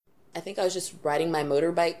I think I was just riding my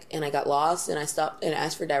motorbike and I got lost and I stopped and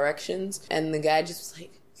asked for directions. And the guy just was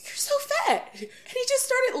like, "You're so fat." And he just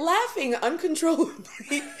started laughing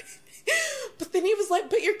uncontrollably. But then he was like,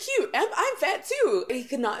 "But you're cute. I'm fat too." And he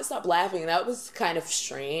could not stop laughing. That was kind of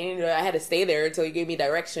strange. I had to stay there until he gave me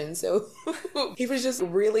directions. So he was just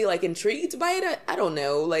really like intrigued by it. I don't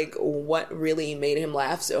know, like what really made him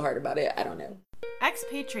laugh so hard about it. I don't know.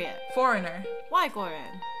 Expatriate, Foreigner, 外国人.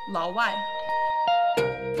 老外.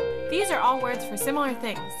 These are all words for similar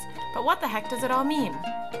things, but what the heck does it all mean?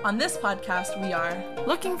 On this podcast, we are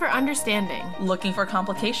Looking for understanding, looking for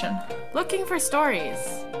complication. looking for stories.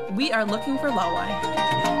 We are looking for 老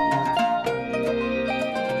外.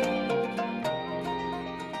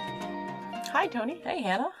 Hi, Tony. Hey,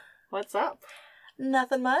 Hannah. What's up?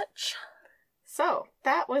 Nothing much. So,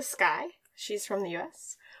 that was Sky. She's from the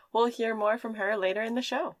US. We'll hear more from her later in the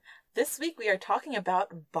show. This week we are talking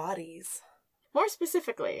about bodies. More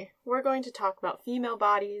specifically, we're going to talk about female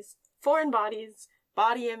bodies, foreign bodies,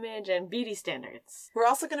 body image, and beauty standards. We're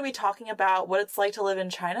also going to be talking about what it's like to live in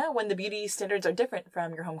China when the beauty standards are different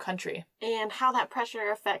from your home country. And how that pressure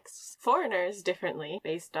affects foreigners differently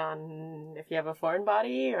based on if you have a foreign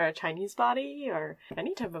body or a Chinese body or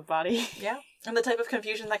any type of body. Yeah, and the type of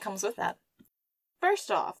confusion that comes with that. First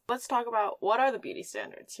off, let's talk about what are the beauty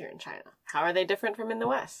standards here in China? How are they different from in the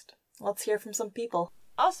West? Let's hear from some people.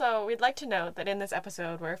 Also, we'd like to note that in this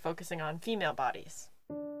episode, we're focusing on female bodies.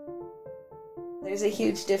 There's a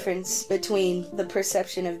huge difference between the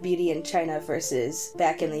perception of beauty in China versus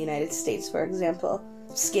back in the United States, for example.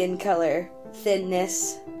 Skin color,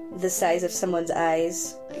 thinness, the size of someone's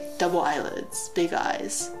eyes. Double eyelids, big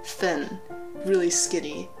eyes, thin, really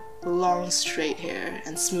skinny, long straight hair,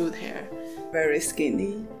 and smooth hair. Very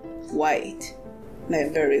skinny, white,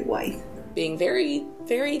 like very white. Being very,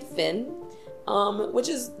 very thin. Which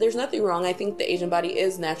is, there's nothing wrong. I think the Asian body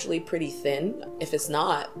is naturally pretty thin. If it's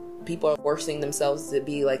not, people are forcing themselves to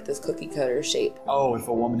be like this cookie cutter shape. Oh, if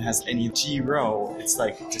a woman has any G-row, it's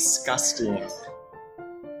like disgusting.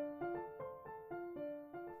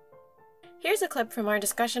 Here's a clip from our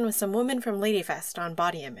discussion with some women from Ladyfest on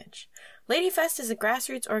body image. Ladyfest is a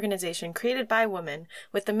grassroots organization created by women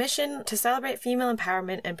with the mission to celebrate female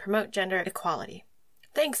empowerment and promote gender equality.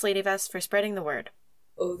 Thanks, Ladyfest, for spreading the word.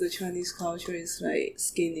 Oh, the Chinese culture is like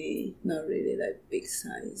skinny, not really like big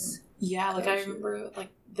size. Yeah, like I remember like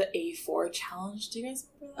the A4 challenge. Do you guys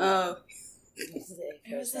remember that? Oh.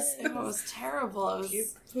 It was terrible. It was, You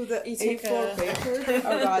put the you take A4 a- paper?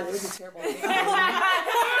 Oh god, it was a terrible thing.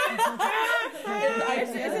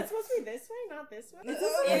 Is it supposed to be this way, not this way?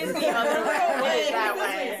 it is the other way. It is that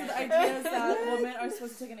way. So the idea is that women are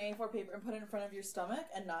supposed to take an A4 paper and put it in front of your stomach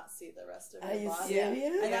and not see the rest of your body.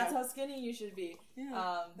 serious? And that's how skinny you should be.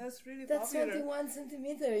 Yeah, that's really That's popular. 21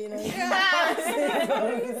 centimeter, you know. Yeah.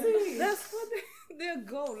 That's what their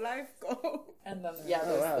goal, life goal. And then Yeah,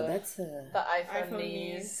 there's there's the That's the iPhone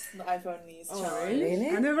knees. the iPhone knees Oh, challenge. really?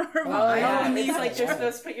 I never heard Oh, about yeah. iPhone It's knees. like you're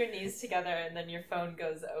supposed to put your knees together and then your phone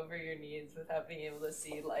goes over your knees without being able to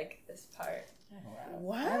see like this part.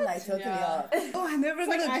 what? I'm like totally off. Oh, I never It's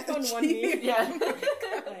like gonna iPhone 1 knee. Yeah. Oh,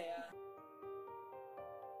 yeah.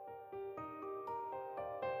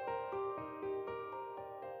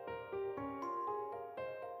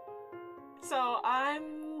 So I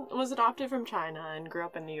was adopted from China and grew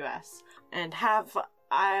up in the US and have what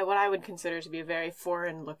I would consider to be a very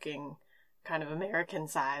foreign looking kind of American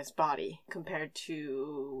sized body compared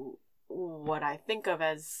to what I think of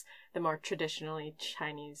as the more traditionally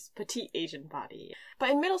Chinese petite Asian body. But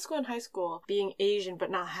in middle school and high school, being Asian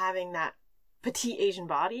but not having that petite Asian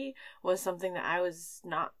body was something that I was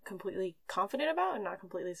not completely confident about and not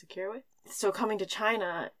completely secure with. So coming to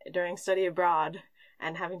China during study abroad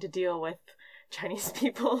and having to deal with Chinese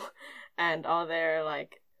people and all their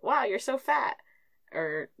like, wow, you're so fat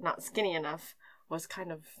or not skinny enough was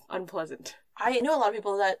kind of unpleasant. I know a lot of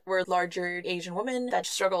people that were larger Asian women that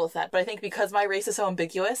struggle with that, but I think because my race is so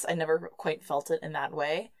ambiguous, I never quite felt it in that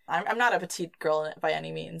way. I'm not a petite girl by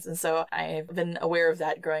any means, and so I've been aware of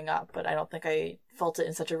that growing up, but I don't think I felt it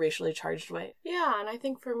in such a racially charged way. Yeah, and I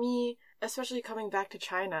think for me, especially coming back to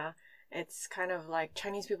China, it's kind of like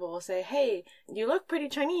Chinese people will say, hey, you look pretty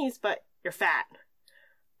Chinese, but you're fat.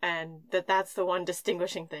 And that's the one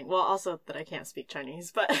distinguishing thing. Well, also that I can't speak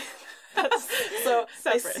Chinese, but that's So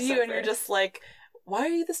I separate, see you and you're just like, why are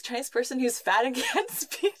you this Chinese person who's fat and can't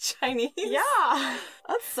speak Chinese? Yeah.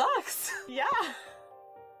 That sucks. Yeah.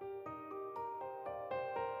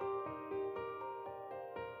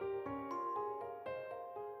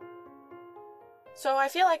 So I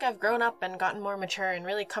feel like I've grown up and gotten more mature and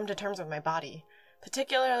really come to terms with my body.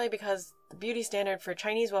 particularly because the beauty standard for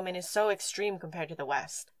Chinese women is so extreme compared to the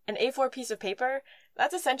West. An A4 piece of paper,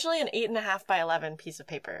 that's essentially an 8.5 by 11 piece of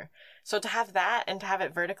paper. So to have that and to have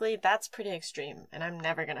it vertically, that's pretty extreme, and I'm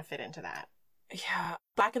never going to fit into that. Yeah.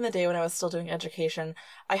 Back in the day when I was still doing education,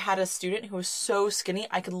 I had a student who was so skinny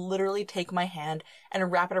I could literally take my hand and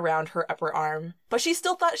wrap it around her upper arm. But she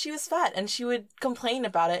still thought she was fat, and she would complain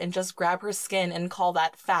about it and just grab her skin and call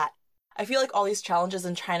that fat. I feel like all these challenges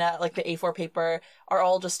in China, like the A4 paper, are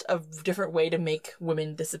all just a different way to make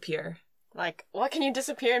women disappear. Like, what can you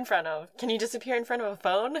disappear in front of? Can you disappear in front of a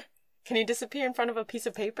phone? Can you disappear in front of a piece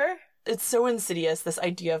of paper? It's so insidious, this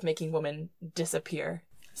idea of making women disappear.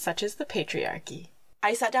 Such is the patriarchy.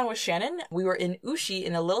 I sat down with Shannon. We were in Ushi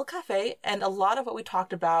in a little cafe, and a lot of what we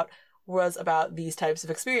talked about was about these types of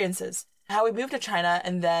experiences. How we moved to China,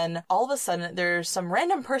 and then all of a sudden there's some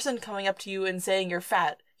random person coming up to you and saying you're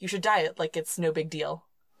fat. You should diet like it's no big deal.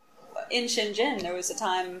 In Shenzhen, there was a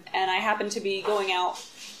time, and I happened to be going out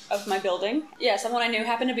of my building. Yeah, someone I knew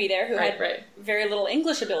happened to be there who had very little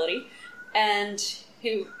English ability, and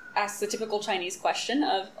who asked the typical Chinese question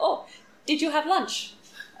of, "Oh, did you have lunch?"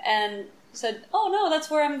 And said, "Oh no, that's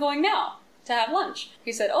where I'm going now to have lunch."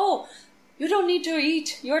 He said, "Oh, you don't need to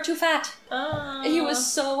eat. You're too fat." He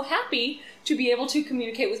was so happy to be able to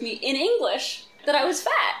communicate with me in English that I was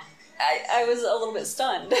fat. I was a little bit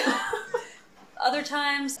stunned. Other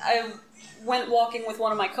times, I went walking with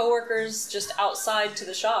one of my coworkers just outside to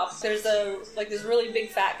the shop. There's this really big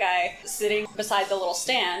fat guy sitting beside the little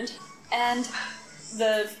stand, and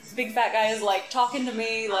the big fat guy is like talking to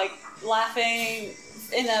me, like laughing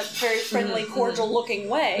in a very friendly, cordial-looking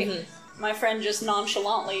way. My friend just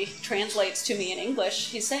nonchalantly translates to me in English,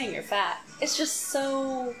 "He's saying you're fat." It's just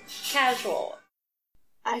so casual.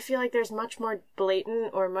 I feel like there's much more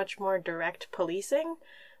blatant or much more direct policing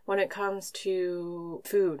when it comes to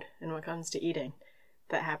food and when it comes to eating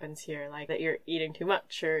that happens here, like that you're eating too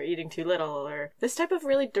much or eating too little, or this type of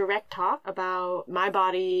really direct talk about my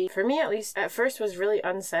body, for me at least, at first was really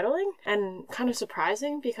unsettling and kind of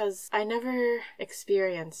surprising because I never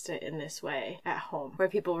experienced it in this way at home, where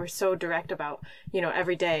people were so direct about,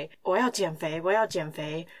 every day, 我要减肥, 我要减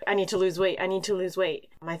肥, I need to lose weight, I need to lose weight.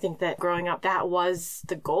 I think that growing up, that was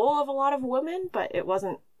the goal of a lot of women, but it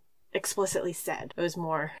wasn't explicitly said. It was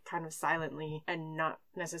more kind of silently and not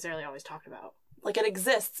necessarily always talked about. Like, it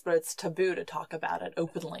exists, but it's taboo to talk about it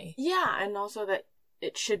openly. Yeah, and also that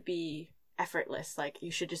it should be effortless. Like, you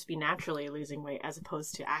should just be naturally losing weight as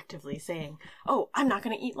opposed to actively saying, "Oh, I'm not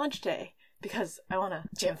going to eat lunch today because I want to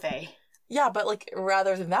减肥." Yeah, but,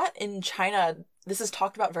 rather than that, in China, this is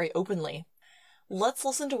talked about very openly. Let's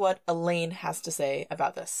listen to what Elaine has to say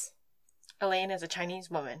about this. Elaine is a Chinese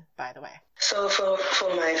woman, by the way. So for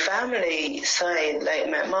my family side, like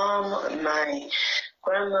my mom, my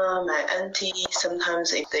grandma, my auntie,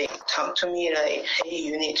 sometimes if they talk to me like, "Hey,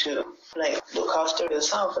 you need to look after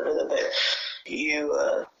yourself a little bit.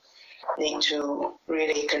 You need to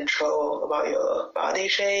really control about your body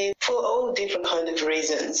shape," for all different kind of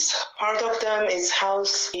reasons. Part of them is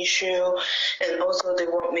health issue, and also they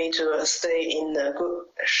want me to stay in a good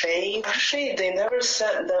shape. Actually, they never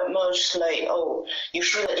said that much like, "Oh, you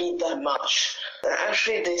shouldn't eat that much."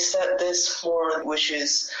 Actually, they said this more, which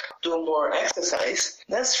is do more exercise.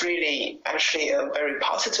 That's really actually a very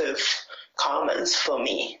positive comments for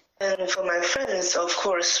me. And for my friends, of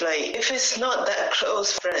course, if it's not that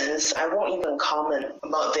close friends, I won't even comment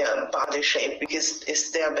about their body shape because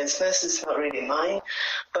it's their business, it's not really mine.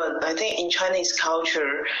 But I think in Chinese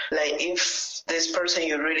culture, if this person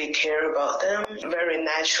you really care about them, very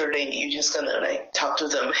naturally you're just gonna talk to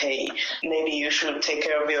them, "Hey, maybe you should take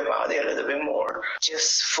care of your body a little bit more,"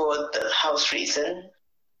 just for the health reason.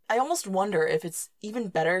 I almost wonder if it's even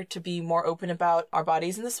better to be more open about our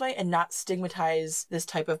bodies in this way and not stigmatize this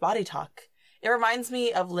type of body talk. It reminds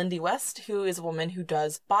me of Lindy West, who is a woman who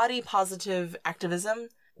does body positive activism.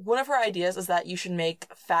 One of her ideas is that you should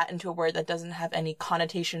make fat into a word that doesn't have any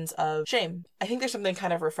connotations of shame. I think there's something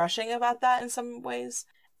kind of refreshing about that in some ways.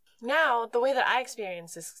 Now, the way that I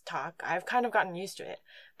experience this talk, I've kind of gotten used to it.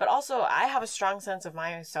 But also, I have a strong sense of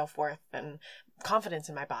my self-worth and confidence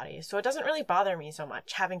in my body, so it doesn't really bother me so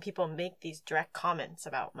much having people make these direct comments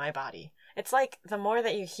about my body. It's like the more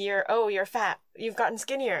that you hear, "Oh, you're fat, you've gotten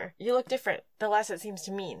skinnier, you look different," the less it seems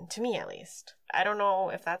to mean, to me at least. I don't know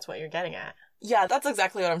if that's what you're getting at. Yeah, that's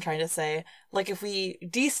exactly what I'm trying to say. If we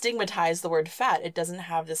destigmatize the word fat, it doesn't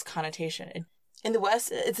have this connotation. In the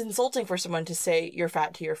West, it's insulting for someone to say you're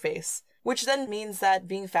fat to your face, which then means that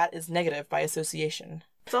being fat is negative by association.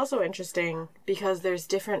 It's also interesting because there's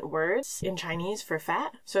different words in Chinese for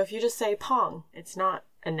fat. So if you just say pong, it's not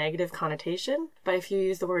a negative connotation. But if you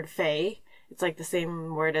use the word fei, It's like the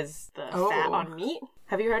same word as the fat on meat.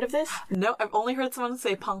 Have you heard of this? No, I've only heard someone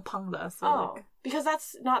say pang pang da. So because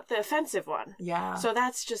that's not the offensive one. Yeah. So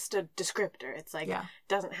that's just a descriptor. It's like,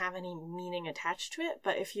 doesn't have any meaning attached to it.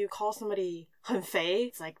 But if you call somebody 很肥,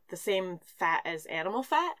 it's like the same fat as animal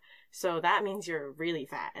fat. So that means you're really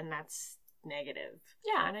fat, and that's negative.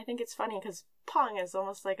 Yeah, and I think it's funny because pang is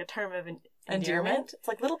almost like a term of endearment. It's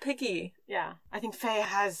like little piggy. Yeah. I think fei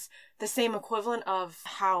has the same equivalent of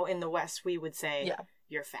how in the West we would say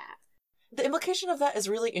you're fat. The implication of that is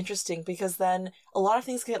really interesting because then a lot of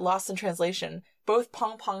things get lost in translation. Both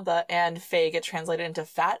pang pang da and fei get translated into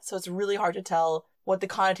fat, so it's really hard to tell what the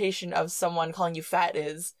connotation of someone calling you fat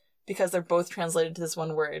is because they're both translated to this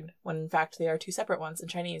one word, when in fact they are two separate ones in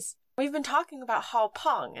Chinese. We've been talking about how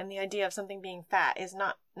pang and the idea of something being fat is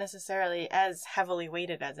not necessarily as heavily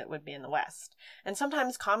weighted as it would be in the West. And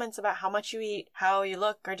sometimes comments about how much you eat, how you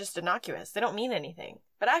look are just innocuous. They don't mean anything.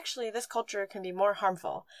 But actually, this culture can be more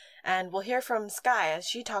harmful. And we'll hear from Sky as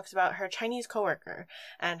she talks about her Chinese coworker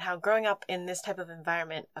and how growing up in this type of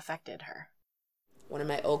environment affected her. One of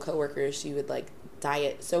my old coworkers, she would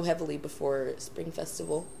diet so heavily before Spring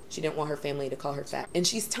Festival. She didn't want her family to call her fat. And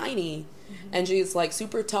she's tiny, and she's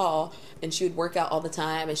super tall, and she would work out all the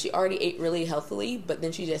time, and she already ate really healthily, but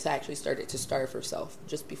then she just actually started to starve herself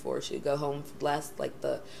just before she would go home for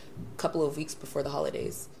the couple of weeks before the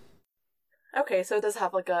holidays. Okay, so it does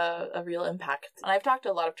have a real impact. And I've talked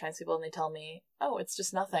to a lot of trans people and they tell me, oh, it's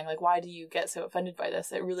just nothing. Why do you get so offended by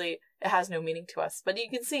this? It has no meaning to us. But you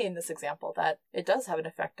can see in this example that it does have an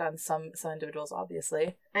effect on some individuals,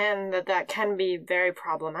 obviously. And that can be very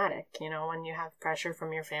problematic, when you have pressure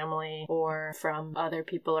from your family or from other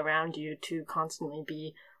people around you to constantly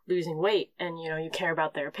be losing weight. And, you care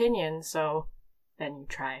about their opinion, so then you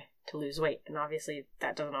try to lose weight. And obviously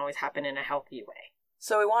that doesn't always happen in a healthy way.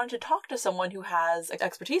 So we wanted to talk to someone who has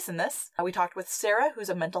expertise in this. We talked with Sarah, who's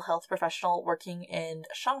a mental health professional working in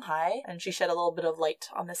Shanghai, and she shed a little bit of light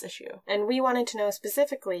on this issue. And we wanted to know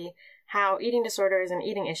specifically how eating disorders and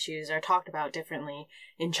eating issues are talked about differently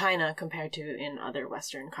in China compared to in other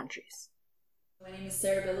Western countries. My name is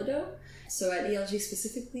Sarah Bilodeau. So at ELG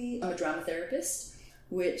specifically, I'm a drama therapist,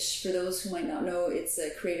 which for those who might not know, it's a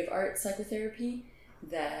creative art psychotherapy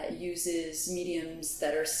that uses mediums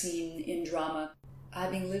that are seen in drama.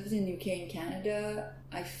 Having lived in UK and Canada,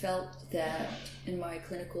 I felt that in my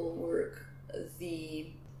clinical work,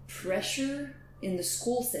 the pressure in the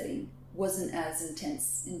school setting wasn't as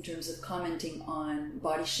intense in terms of commenting on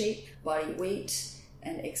body shape, body weight,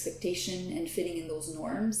 and expectation and fitting in those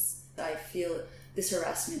norms. I feel this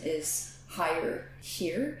harassment is higher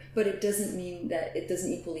here, but it doesn't mean that it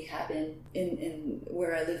doesn't equally happen in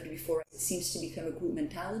where I lived before. It seems to become a group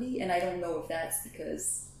mentality, and I don't know if that's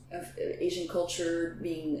because of Asian culture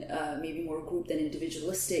being maybe more group than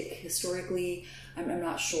individualistic historically. I'm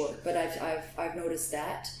not sure, but I've noticed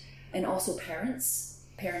that. And also parents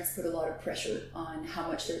put a lot of pressure on how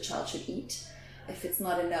much their child should eat. If it's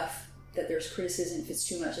not enough, that there's criticism. If it's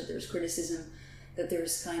too much, that there's criticism. That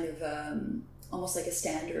there's kind of almost like a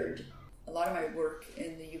standard. A lot of my work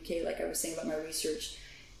in the UK, like I was saying about my research,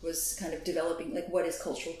 was kind of developing what is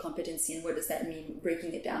cultural competency and what does that mean,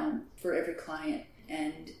 breaking it down for every client.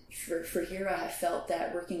 And for here, I have felt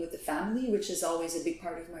that working with the family, which is always a big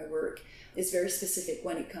part of my work, is very specific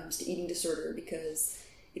when it comes to eating disorder, because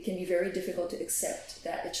it can be very difficult to accept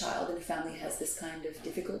that a child in a family has this kind of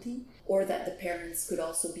difficulty, or that the parents could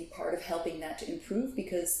also be part of helping that to improve,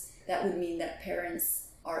 because that would mean that parents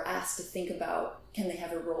are asked to think about, can they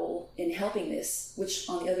have a role in helping this, which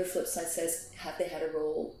on the other flip side says, have they had a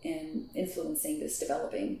role in influencing this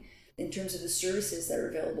developing? In terms of the services that are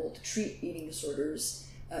available to treat eating disorders,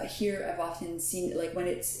 here I've often seen when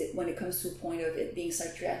it comes to a point of it being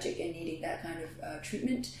psychiatric and needing that kind of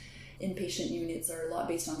treatment, inpatient units are a lot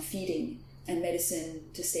based on feeding and medicine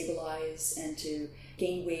to stabilize and to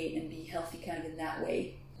gain weight and be healthy kind of in that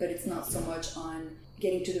way. But it's not so much on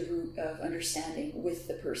getting to the root of understanding with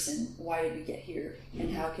the person, why did we get here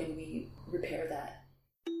and how can we repair that?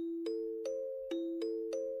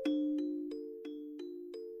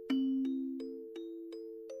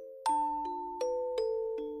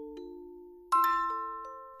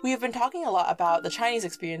 We have been talking a lot about the Chinese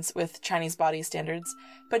experience with Chinese body standards,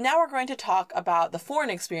 but now we're going to talk about the foreign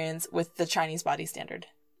experience with the Chinese body standard.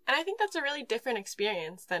 And I think that's a really different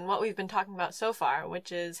experience than what we've been talking about so far,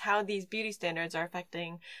 which is how these beauty standards are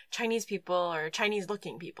affecting Chinese people or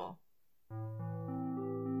Chinese-looking people.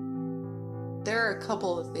 There are a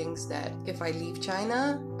couple of things that if I leave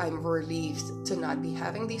China, I'm relieved to not be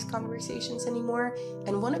having these conversations anymore.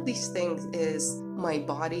 And one of these things is my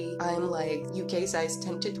body. I'm like UK size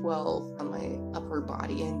 10 to 12 on my upper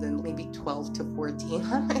body and then maybe 12 to 14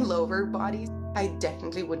 on my lower body. I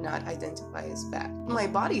definitely would not identify as fat. My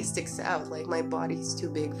body sticks out, like my body's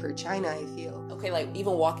too big for China, I feel. Okay, like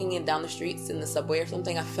even walking in down the streets in the subway or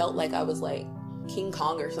something, I felt like I was like King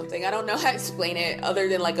Kong or something. I don't know how to explain it other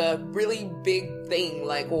than like a really big thing,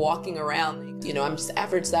 like walking around. You know, I'm just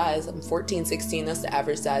average size. I'm 14, 16. That's the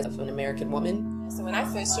average size of an American woman. So when I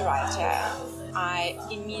first arrived here, I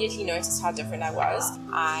immediately noticed how different I was.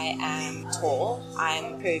 I am tall,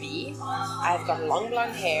 I'm curvy, I've got long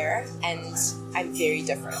blonde hair, and I'm very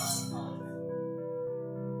different.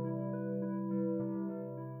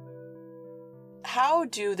 How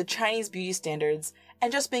do the Chinese beauty standards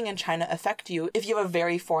and just being in China affect you if you have a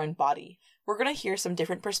very foreign body? We're going to hear some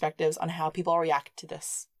different perspectives on how people react to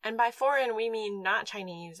this. And by foreign, we mean not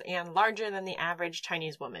Chinese and larger than the average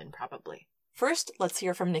Chinese woman, probably. First, let's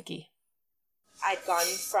hear from Nikki. I'd gone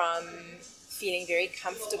from feeling very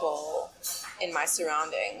comfortable in my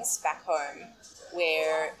surroundings back home,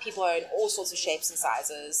 where people are in all sorts of shapes and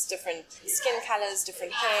sizes, different skin colors,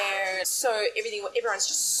 different hair, so everyone's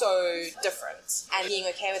just so different, and being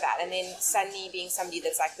okay with that, and then suddenly being somebody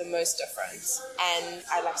that's like the most different, and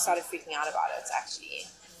I like started freaking out about it actually.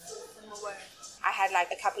 I had like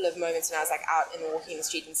a couple of moments when I was like out and walking the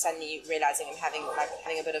street and suddenly realizing I'm having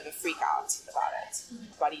a bit of a freak out about it.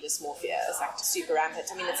 Body dysmorphia is like super rampant.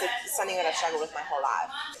 I mean, it's something that I've struggled with my whole life.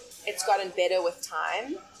 It's gotten better with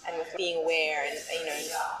time and with being aware and, you know,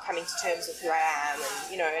 coming to terms with who I am and,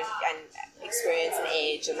 you know, and experience and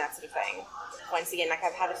age and that sort of thing. Once again, like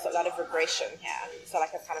I've had a lot of regression here. I feel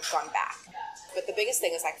like I've kind of gone back. But the biggest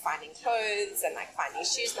thing is like finding clothes and like finding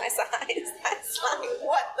shoes my size. That's like,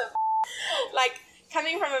 what the like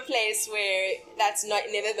coming from a place where that's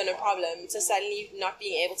never been a problem to suddenly not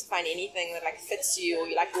being able to find anything that like fits you, or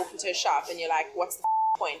you like walk into a shop and you're like, what's the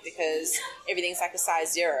point, because everything's like a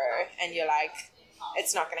size 0 and you're like,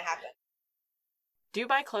 it's not gonna happen. Do you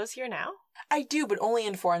buy clothes here now? I do, but only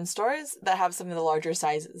in foreign stores that have some of the larger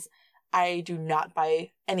sizes. I do not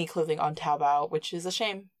buy any clothing on Taobao, which is a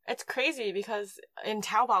shame. It's crazy because in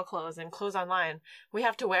Taobao clothes and clothes online, we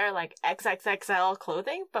have to wear like XXXL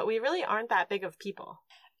clothing, but we really aren't that big of people.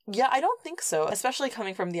 Yeah, I don't think so, especially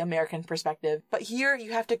coming from the American perspective. But here,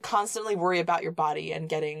 you have to constantly worry about your body and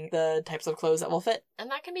getting the types of clothes that will fit.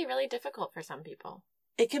 And that can be really difficult for some people.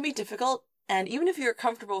 It can be difficult, and even if you're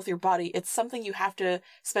comfortable with your body, it's something you have to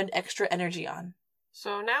spend extra energy on.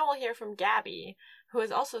 So now we'll hear from Gabby, who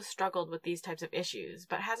has also struggled with these types of issues,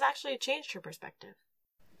 but has actually changed her perspective.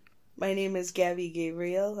 My name is Gabby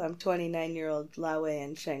Gabriel. I'm 29-year-old Laowei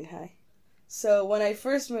in Shanghai. So when I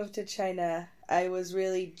first moved to China, I was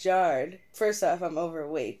really jarred. First off, I'm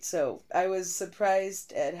overweight, so I was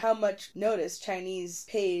surprised at how much notice Chinese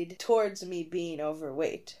paid towards me being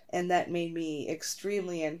overweight. And that made me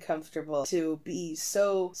extremely uncomfortable to be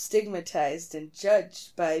so stigmatized and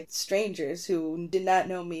judged by strangers who did not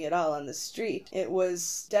know me at all on the street. It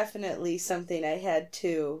was definitely something I had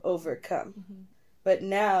to overcome. Mm-hmm. But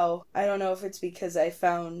now, I don't know if it's because I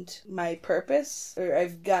found my purpose or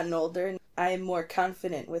I've gotten older and I'm more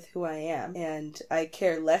confident with who I am and I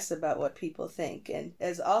care less about what people think. And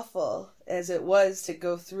as awful as it was to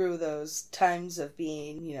go through those times of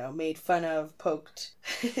being, you know, made fun of, poked,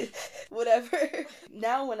 whatever,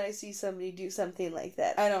 now when I see somebody do something like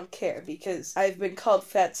that, I don't care because I've been called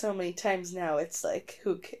fat so many times now. It's like,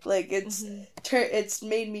 it's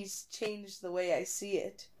made me change the way I see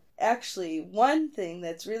it. Actually, one thing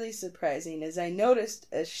that's really surprising is I noticed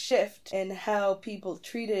a shift in how people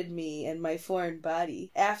treated me and my foreign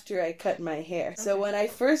body after I cut my hair. Okay. So when I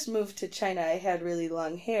first moved to China, I had really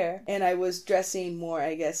long hair, and I was dressing more,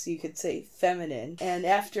 I guess you could say, feminine. And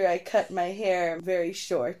after I cut my hair very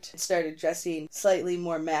short, started dressing slightly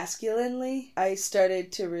more masculinely, I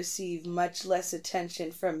started to receive much less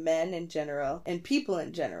attention from men in general, and people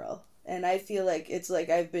in general. And I feel like it's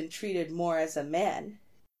like I've been treated more as a man.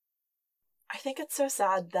 I think it's so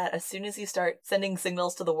sad that as soon as you start sending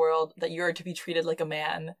signals to the world that you're to be treated like a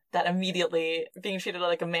man, that immediately being treated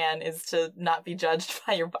like a man is to not be judged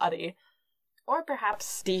by your body. Or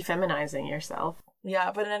perhaps defeminizing yourself.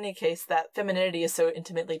 Yeah, but in any case, that femininity is so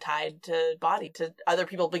intimately tied to body, to other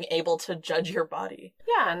people being able to judge your body.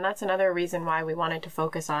 Yeah, and that's another reason why we wanted to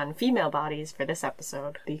focus on female bodies for this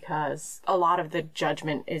episode, because a lot of the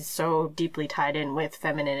judgment is so deeply tied in with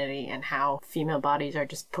femininity and how female bodies are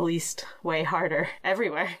just policed way harder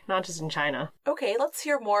everywhere, not just in China. Okay, let's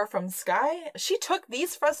hear more from Sky. She took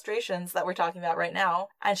these frustrations that we're talking about right now,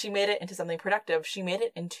 and she made it into something productive. She made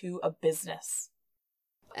it into a business.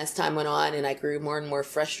 As time went on and I grew more and more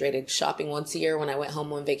frustrated shopping once a year when I went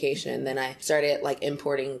home on vacation, then I started like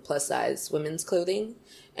importing plus size women's clothing.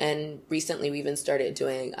 And recently we even started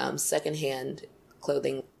doing secondhand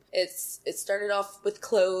clothing. It started off with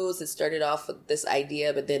clothes, it started off with this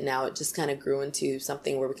idea, but then now it just kind of grew into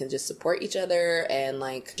something where we can just support each other and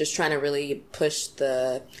like just trying to really push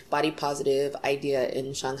the body positive idea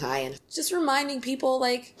in Shanghai and just reminding people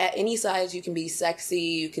like at any size you can be sexy,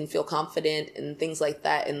 you can feel confident and things like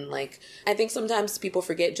that. And like I think sometimes people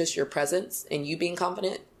forget just your presence and you being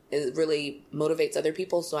confident. It really motivates other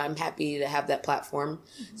people, so I'm happy to have that platform.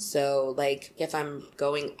 Mm-hmm. So, like, if I'm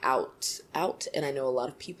going out, and I know a lot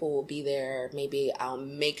of people will be there, maybe I'll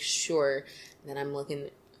make sure that I'm looking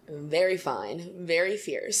very fine, very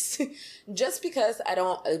fierce, just because I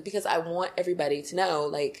want everybody to know,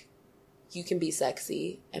 like, you can be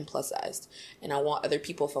sexy and plus sized. And I want other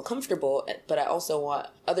people to feel comfortable, but I also want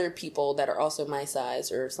other people that are also my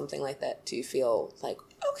size or something like that to feel like,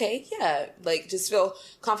 okay, yeah, like just feel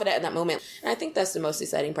confident in that moment. And I think that's the most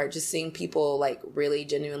exciting part, just seeing people like really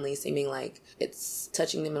genuinely seeming like it's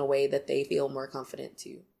touching them in a way that they feel more confident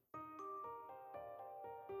too.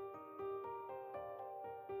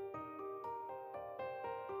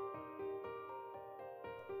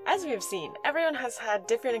 As we have seen, everyone has had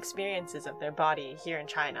different experiences of their body here in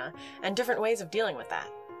China, and different ways of dealing with that.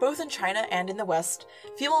 Both in China and in the West,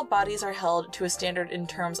 female bodies are held to a standard in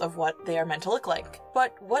terms of what they are meant to look like.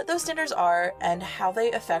 But what those standards are and how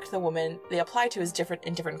they affect the woman they apply to is different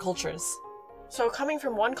in different cultures. So coming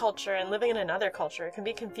from one culture and living in another culture can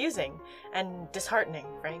be confusing and disheartening,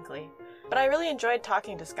 frankly. But I really enjoyed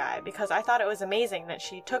talking to Sky because I thought it was amazing that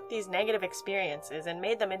she took these negative experiences and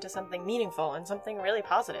made them into something meaningful and something really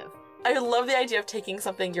positive. I love the idea of taking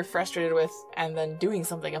something you're frustrated with and then doing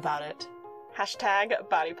something about it.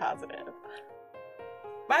 #bodypositive.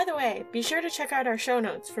 By the way, be sure to check out our show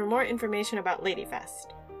notes for more information about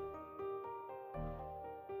Ladyfest.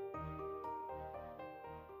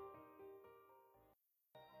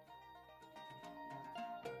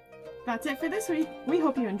 That's it for this week. We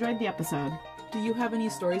hope you enjoyed the episode. Do you have any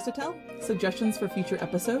stories to tell? Suggestions for future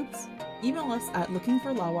episodes? Email us at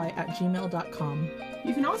lookingforlawai@gmail.com.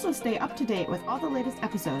 You can also stay up to date with all the latest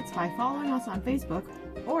episodes by following us on Facebook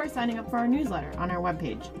or signing up for our newsletter on our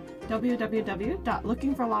webpage,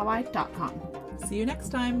 www.lookingforlawai.com. See you next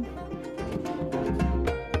time!